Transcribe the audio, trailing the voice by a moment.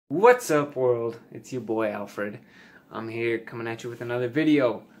What's up, world? It's your boy Alfred. I'm here coming at you with another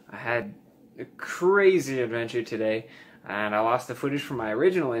video. I had a crazy adventure today and I lost the footage from my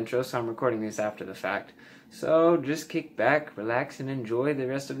original intro, so I'm recording this after the fact. So just kick back, relax, and enjoy the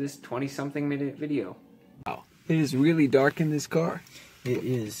rest of this 20-something minute video. Wow, it is really dark in this car. It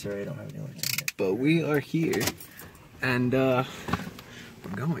is, sorry, I don't have any lights on yet. But we are here and we're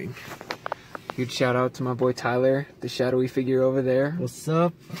going. Huge shout out to my boy Tyler, the shadowy figure over there. What's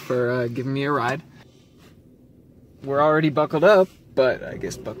up? For giving me a ride. We're already buckled up, but I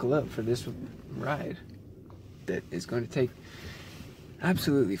guess buckle up for this ride that is going to take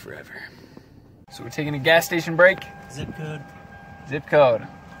absolutely forever. So we're taking a gas station break. Zip code? Zip code.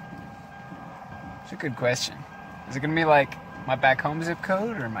 It's a good question. Is it going to be like my back home zip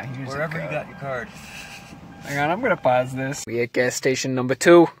code or my here zip code? Wherever you got your card. Hang on, I'm going to pause this. We at gas station number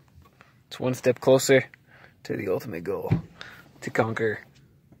 2. It's one step closer to the ultimate goal, to conquer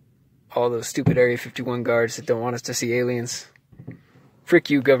all those stupid Area 51 guards that don't want us to see aliens. Frick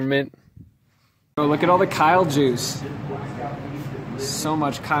you, government. Oh, look at all the Kyle juice. So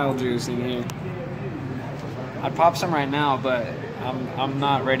much Kyle juice in here. I'd pop some right now, but I'm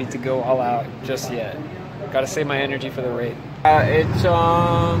not ready to go all out just yet. Gotta save my energy for the raid. I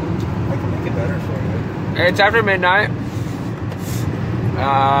can make it better for you. It's after midnight.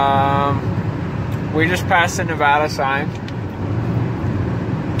 We just passed the Nevada sign,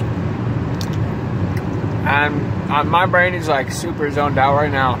 and my brain is like super zoned out right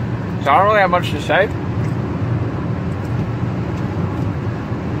now, so I don't really have much to say.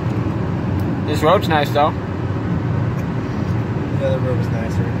 This road's nice though. The other road was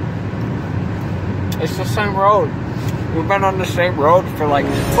nicer. It's the same road. We've been on the same road for like,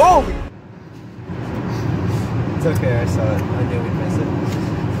 oh! It's okay, I saw it. I knew we'd miss it.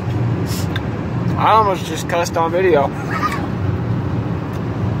 I almost just cussed on video.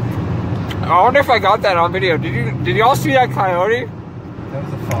 I wonder if I got that on video. Did y'all see that coyote? That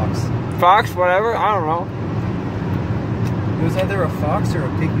was a fox. Fox, whatever, I don't know. It was either a fox or a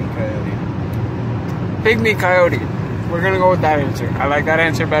pygmy coyote. Pygmy coyote. We're gonna go with that answer. I like that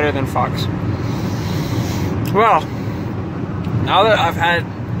answer better than fox. Well, now that I've had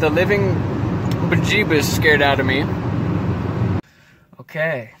the living bejeebus scared out of me.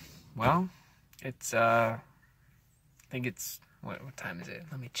 Okay, well, it's I think it's what time is it?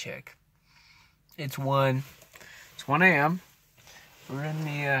 Let me check. It's 1 a.m. We're in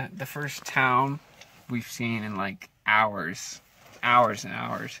the first town we've seen in like hours and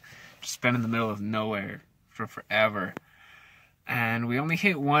hours. Just been in the middle of nowhere for forever. And we only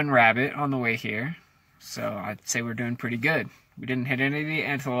hit one rabbit on the way here, so I'd say we're doing pretty good. We didn't hit any of the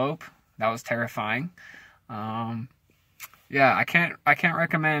antelope. That was terrifying. Yeah, I can't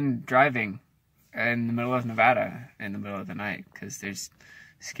recommend driving in the middle of Nevada in the middle of the night, because there's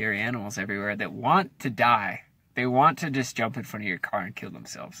scary animals everywhere that want to die. They want to just jump in front of your car and kill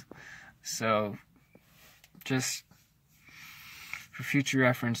themselves. So just for future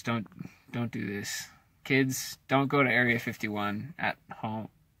reference, don't do this. Kids, don't go to Area 51 at home.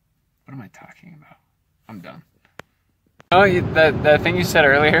 What am I talking about? I'm done. Oh, that thing you said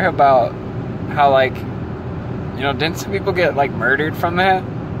earlier about how, like, you know, didn't some people get, like, murdered from that?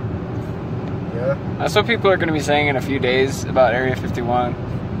 Yeah. That's what people are going to be saying in a few days about Area 51.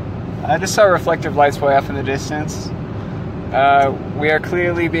 I just saw reflective lights way off in the distance. We are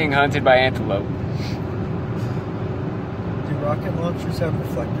clearly being hunted by antelope. Do rocket launchers have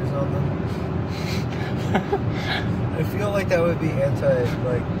reflectors on them? I feel like that would be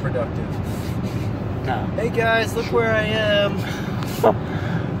productive. No. Hey guys, look where I am.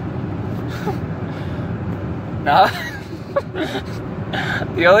 No.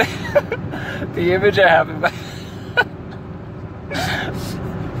 The image I have in my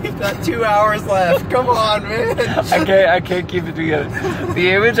We've got 2 hours left. Come on, man. I can't keep it together. The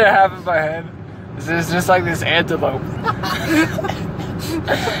image I have in my head is just like this antelope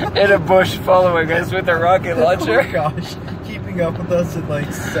in a bush following us with a rocket launcher. Oh my gosh. Keeping up with us at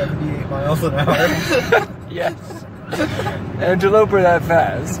like 78 miles an hour. Yes. Antelope are that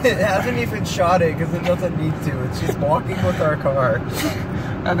fast. It hasn't even shot it because it doesn't need to. It's just walking with our car.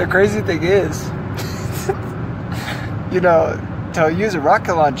 And the crazy thing is, you know, to use a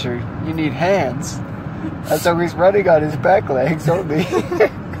rocket launcher, you need hands. And so he's running on his back legs only.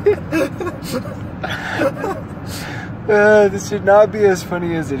 This should not be as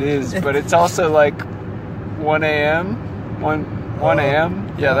funny as it is, but it's also like 1 a.m. 1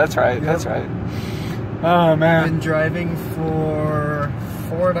 a.m. Yeah, that's right. Yep. That's right. Oh, man. Been driving for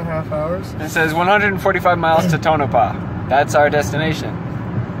 4.5 hours. It says 145 miles to Tonopah. That's our destination.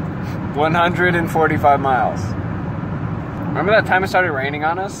 145 miles. Remember that time it started raining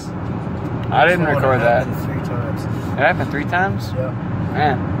on us? I didn't record that. It happened 3 times. It happened 3 times? Yeah.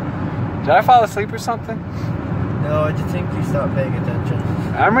 Man. Did I fall asleep or something? No, I just think you stopped paying attention.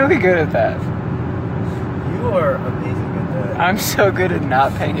 I'm really good at that. You are amazing at that. I'm so good at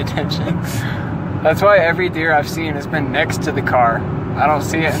not paying attention. That's why every deer I've seen has been next to the car. I don't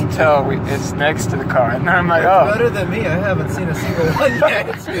see it until it's next to the car. And then I'm like, That's oh. better than me. I haven't seen a single one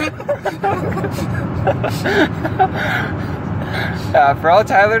yet. For all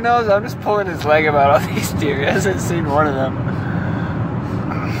Tyler knows, I'm just pulling his leg about all these deer. He hasn't seen one of them.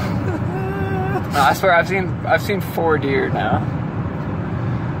 No, I swear, I've seen 4 deer now.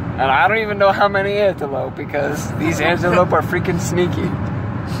 And I don't even know how many antelope, because these antelope are freaking sneaky.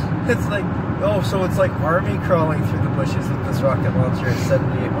 It's like, oh, so it's like army crawling through the bushes with this rocket launcher at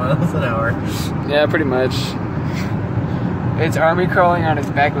 78 miles an hour. Yeah, pretty much. It's army crawling on its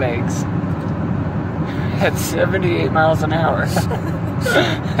back legs at 78 miles an hour.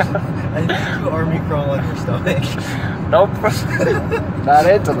 I think you army crawl on your stomach. Nope. Not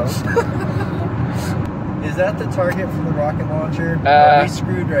antelope. Is that the target for the rocket launcher? Are we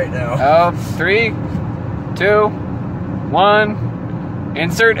screwed right now? Oh, 3, 2, 1.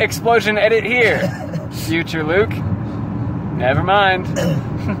 Insert explosion edit here. Future Luke. Never mind.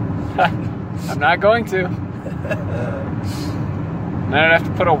 I'm not going to. Then I'd have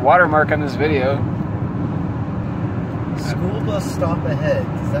to put a watermark on this video. School bus stop ahead.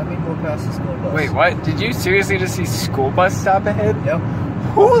 Does that mean we'll pass the school bus? Wait, what? Did you seriously just see school bus stop ahead? Yep.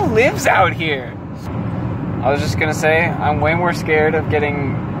 Who lives out here? I was just gonna say, I'm way more scared of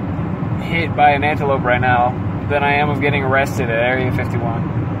getting hit by an antelope right now than I am of getting arrested at Area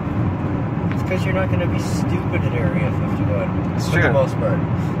 51. It's because you're not going to be stupid at Area 51. It's for true. the most part.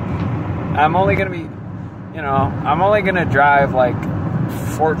 I'm only gonna be, I'm only gonna drive like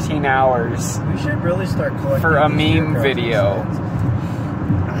 14 hours We should really start collecting for a these deer meme crossing video. stands.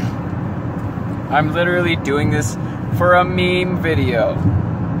 I'm literally doing this for a meme video.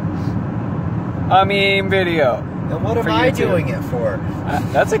 A meme video. And what am For I YouTube. doing it for?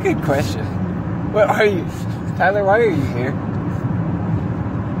 That's a good question. What are you? Tyler, why are you here?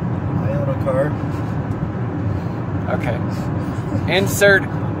 I own a car. Okay. Insert,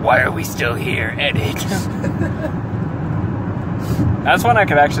 why are we still here? Edit. That's one I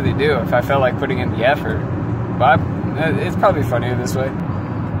could actually do if I felt like putting in the effort. But it's probably funnier this way.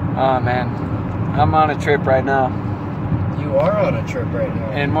 Oh man. I'm on a trip right now. You are on a trip right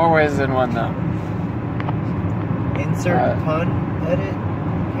now. In more ways than one though. Insert pun edit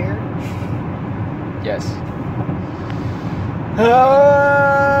here. Yes.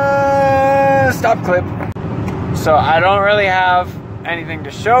 Stop clip. So I don't really have anything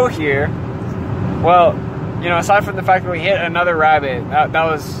to show here. Well, aside from the fact that we hit another rabbit, that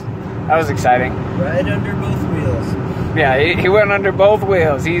was exciting. Right under both wheels. Yeah, he went under both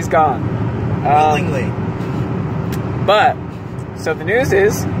wheels. He's gone. Willingly. But so the news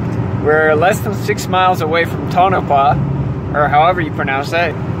is we're less than 6 miles away from Tonopah, or however you pronounce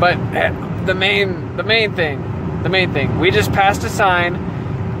that. But the main thing, we just passed a sign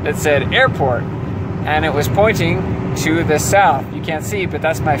that said airport, and it was pointing to the south. You can't see, but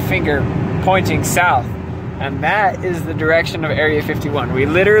that's my finger pointing south, and that is the direction of Area 51. We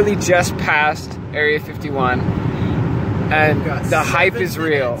literally just passed Area 51, and the hype is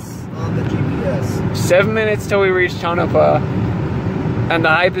real. On the GPS. 7 minutes till we reach Tonopah, and the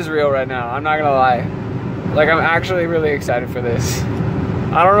hype is real right now. I'm not gonna lie. Like, I'm actually really excited for this.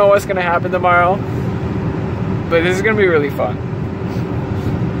 I don't know what's gonna happen tomorrow, but this is gonna be really fun.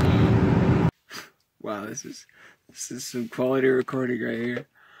 Wow, this is some quality recording right here.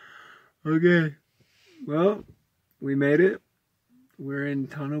 Okay, well, we made it. We're in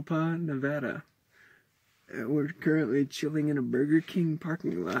Tonopah, Nevada. We're currently chilling in a Burger King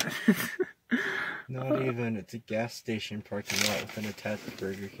parking lot. Not even. It's a gas station parking lot with an attached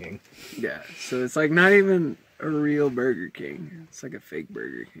Burger King. Yeah, so it's like not even a real Burger King. It's like a fake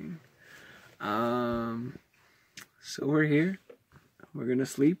Burger King. So we're here. We're gonna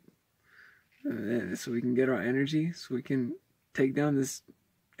sleep so we can get our energy, so we can take down this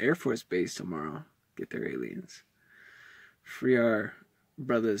Air Force base tomorrow. Get their aliens. Free our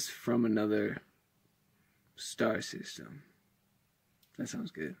brothers from another star system. That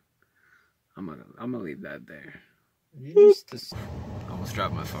sounds good. I'm gonna leave that there. Almost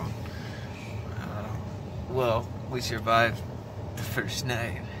dropped my phone. Well, we survived the first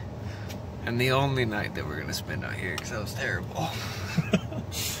night, and the only night that we're gonna spend out here, because that was terrible.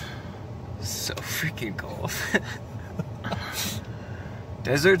 So freaking cold.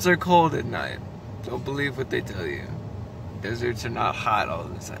 Deserts are cold at night. Don't believe what they tell you. Deserts are not hot all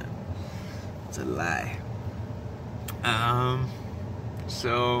the time. It's a lie.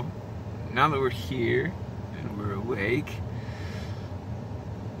 So now that we're here and we're awake,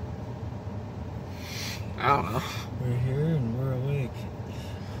 I don't know. We're here and we're awake.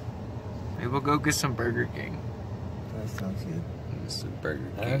 Maybe we'll go get some Burger King. That sounds good. Some Burger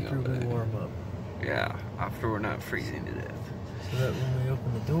King After we warm up. Yeah, after we're not freezing to death. So that when we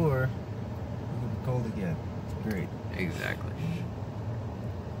open the door, we can be cold again. Great. Exactly.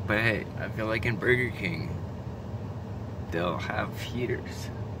 But hey, I feel like in Burger King, they'll have heaters.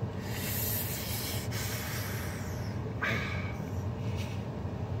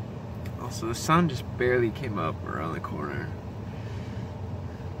 Also, the sun just barely came up around the corner.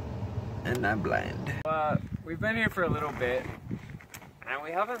 And I'm blind. We've been here for a little bit, and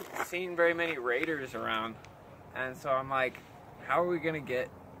we haven't seen very many raiders around. And so I'm like, how are we gonna get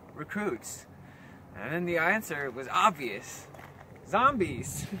recruits? And then the answer was obvious.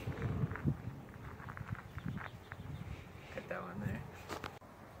 Zombies. Cut that one there.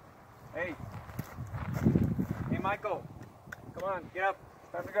 Hey. Hey, Michael. Come on, get up.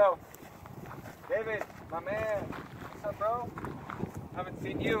 It's time to go. David, my man. What's up, bro? Haven't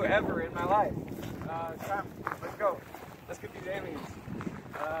seen you ever in my life. It's time. Let's go. Let's get these aliens.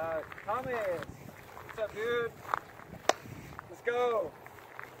 Thomas. What's up, dude? Let's go.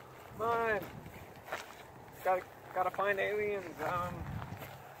 Come on. Gotta find aliens.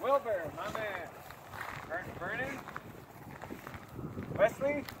 Wilbur, my man. Vernon?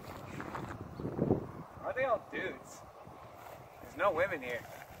 Wesley? Are they all dudes? There's no women here.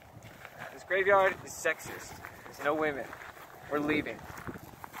 This graveyard is sexist. There's no women. We're leaving.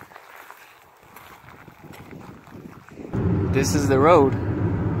 This is the road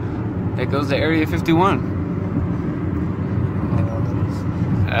that goes to Area 51.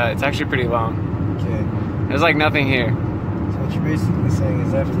 It's actually pretty long. Okay. There's like nothing here. So what you're basically saying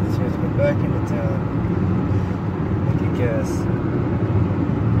is after this, we have to go back into town, make a guess,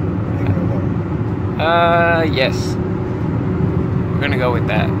 and go home. Yes. We're gonna go with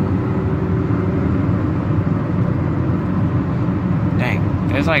that. Dang,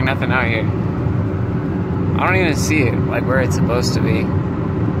 there's like nothing out here. I don't even see it, like where it's supposed to be.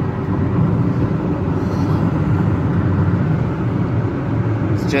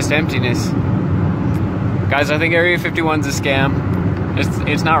 It's just emptiness. Guys, I think Area 51's a scam.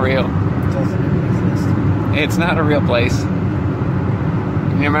 It's not real. It doesn't exist. It's not a real place.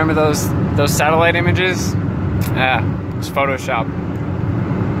 You remember those satellite images? Yeah, it's Photoshop.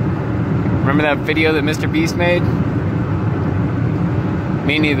 Remember that video that Mr. Beast made?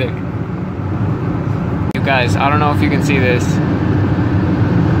 Me neither. You guys, I don't know if you can see this,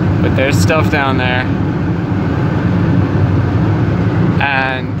 but there's stuff down there.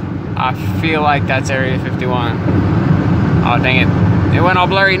 And I feel like that's Area 51. Oh, dang it. It went all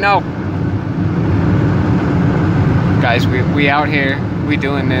blurry. No. Guys, we out here. We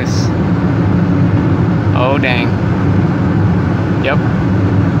doing this. Oh, dang. Yep.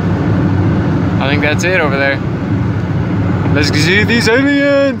 I think that's it over there. Let's see these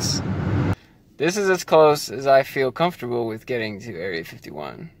aliens! This is as close as I feel comfortable with getting to Area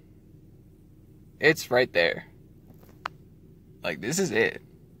 51. It's right there. Like, this is it.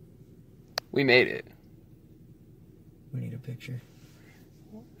 We made it. We need a picture.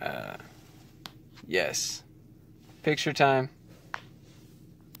 Yes. Picture time.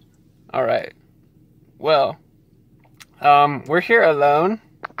 Alright. Well, we're here alone.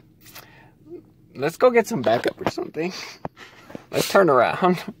 Let's go get some backup or something. Let's turn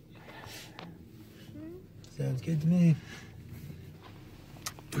around. Sounds good to me.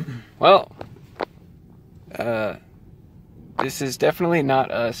 Well, this is definitely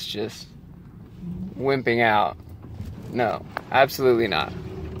not us just wimping out. No, absolutely not.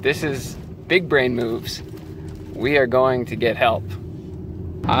 This is big brain moves. We are going to get help.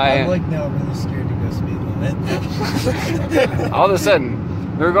 I'm like now really scared to go speed limit. All of a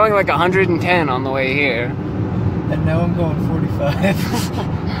sudden, we were going like 110 on the way here. And now I'm going 45.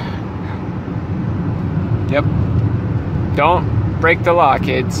 Yep. Don't break the law,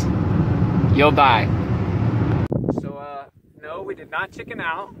 kids. You'll die. So, no, we did not chicken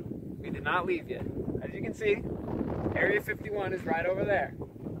out. We did not leave yet. As you can see, Area 51 is right over there.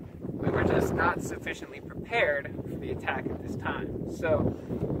 We were just not sufficiently prepared for the attack at this time. So,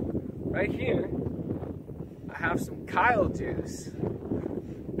 right here, I have some Kyle juice.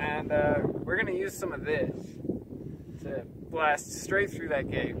 And we're gonna use some of this to blast straight through that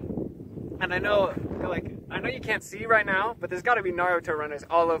gate. And I know you can't see right now, but there's gotta be Naruto runners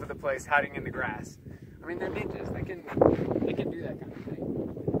all over the place hiding in the grass. I mean, they're ninjas, they can do that kind of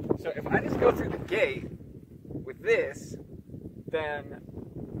thing. So if I just go through the gate with this, then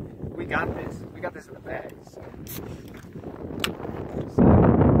we got this. We got this in the bag. So. I'm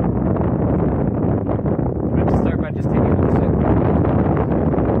going to start by just taking a sip.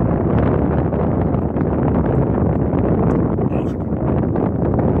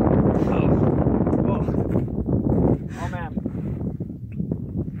 Oh man.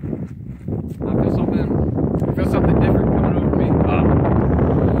 I feel something different coming over me.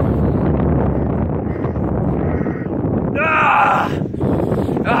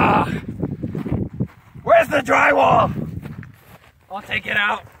 Where's the drywall? I'll take it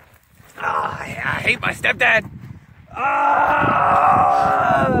out. I hate my stepdad.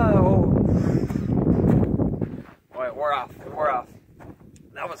 Boy, we're off. We're off.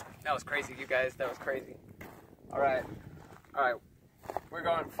 That was crazy, you guys. That was crazy. All right. We're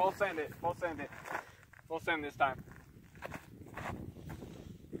going full send it. Full send it. Full send this time.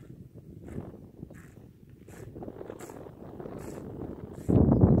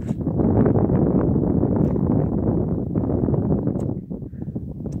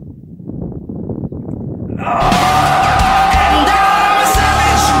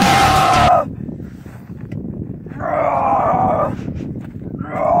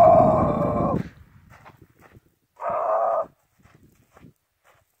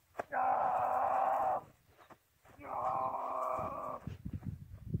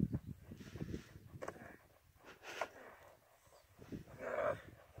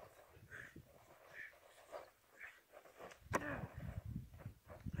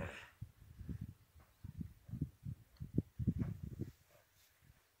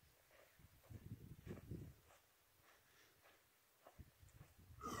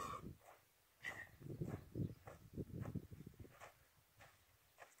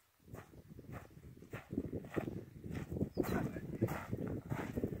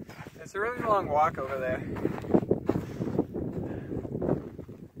 It's a really long walk over there.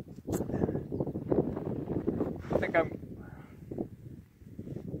 I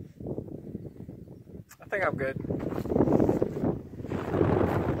think I'm good.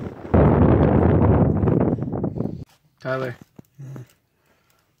 Tyler,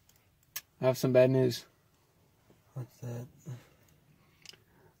 I have some bad news. What's that?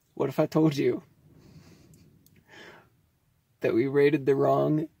 What if I told you that we raided the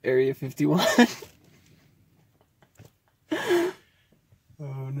wrong Area 51? Oh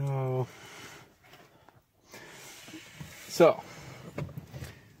no. So,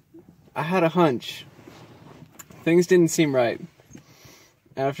 I had a hunch. Things didn't seem right.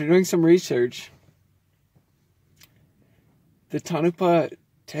 And after doing some research, the Tonopah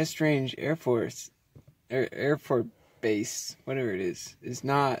Test Range Air Force Base, whatever it is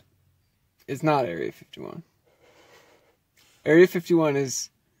not Area 51. Area 51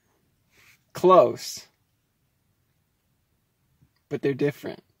 is close, but they're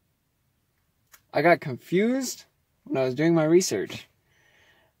different. I got confused when I was doing my research.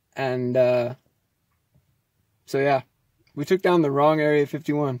 And, so yeah, we took down the wrong Area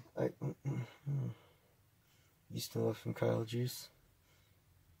 51. You still have some Kyle juice?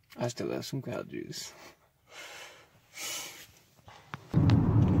 I still have some Kyle juice.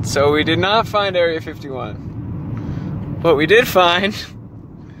 So we did not find Area 51. What we did find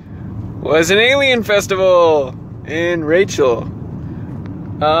was an alien festival in Rachel.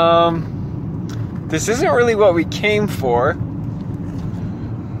 This isn't really what we came for.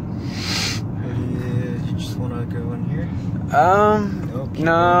 You just want to go in here?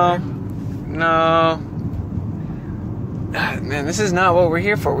 No. Man, this is not what we're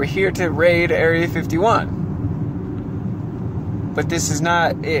here for. We're here to raid Area 51. But this is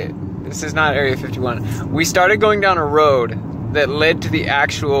not it. This is not Area 51. We started going down a road that led to the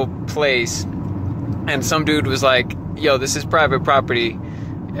actual place, and some dude was like, yo, this is private property.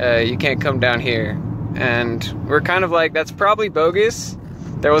 You can't come down here. And we're kind of like, that's probably bogus.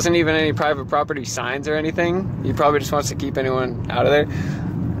 There wasn't even any private property signs or anything. He probably just wants to keep anyone out of there.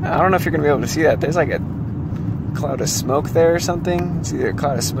 I don't know if you're going to be able to see that. There's like a cloud of smoke there or something. It's either a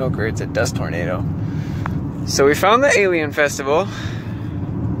cloud of smoke or it's a dust tornado. So we found the alien festival.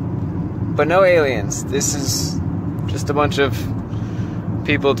 But no aliens. This is just a bunch of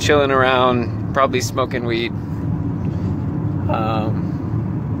people chilling around, probably smoking weed.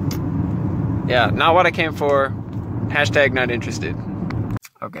 Yeah, not what I came for. Hashtag not interested.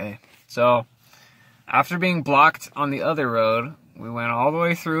 Okay, so after being blocked on the other road, we went all the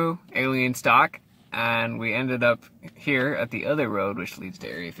way through alien stock, and we ended up here at the other road, which leads to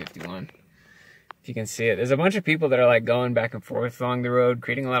Area 51. If you can see it, there's a bunch of people that are like going back and forth along the road,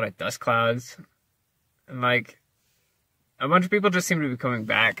 creating a lot of dust clouds. And like, a bunch of people just seem to be coming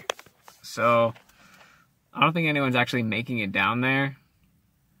back. So, I don't think anyone's actually making it down there.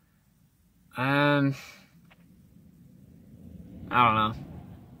 And I don't know.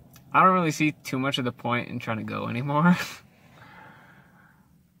 I don't really see too much of the point in trying to go anymore.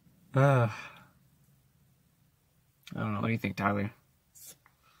 I don't know. What do you think, Tyler?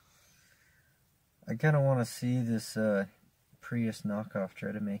 I kind of want to see this Prius knockoff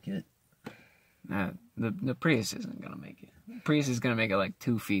try to make it. The Prius isn't going to make it. The Prius is going to make it like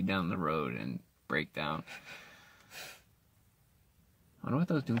 2 feet down the road and break down. I wonder what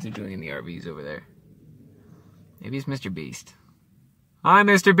those dudes are doing in the RVs over there. Maybe it's Mr. Beast. Hi,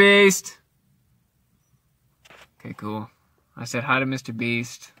 Mr. Beast! Okay, cool. I said hi to Mr.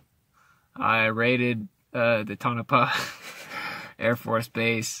 Beast. I raided the Tonopah Air Force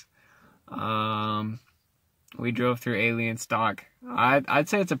Base. We drove through alien stock. I'd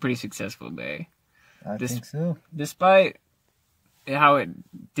say it's a pretty successful day. I think so. Despite how it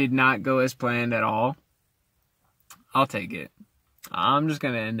did not go as planned at all, I'll take it. I'm just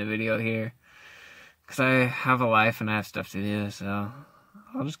going to end the video here because I have a life and I have stuff to do, so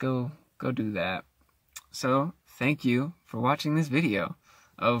I'll just go do that. So, thank you for watching this video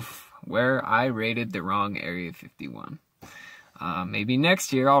of where I raided the wrong Area 51. Maybe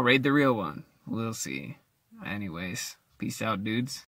next year I'll raid the real one. We'll see. Anyways, peace out, dudes.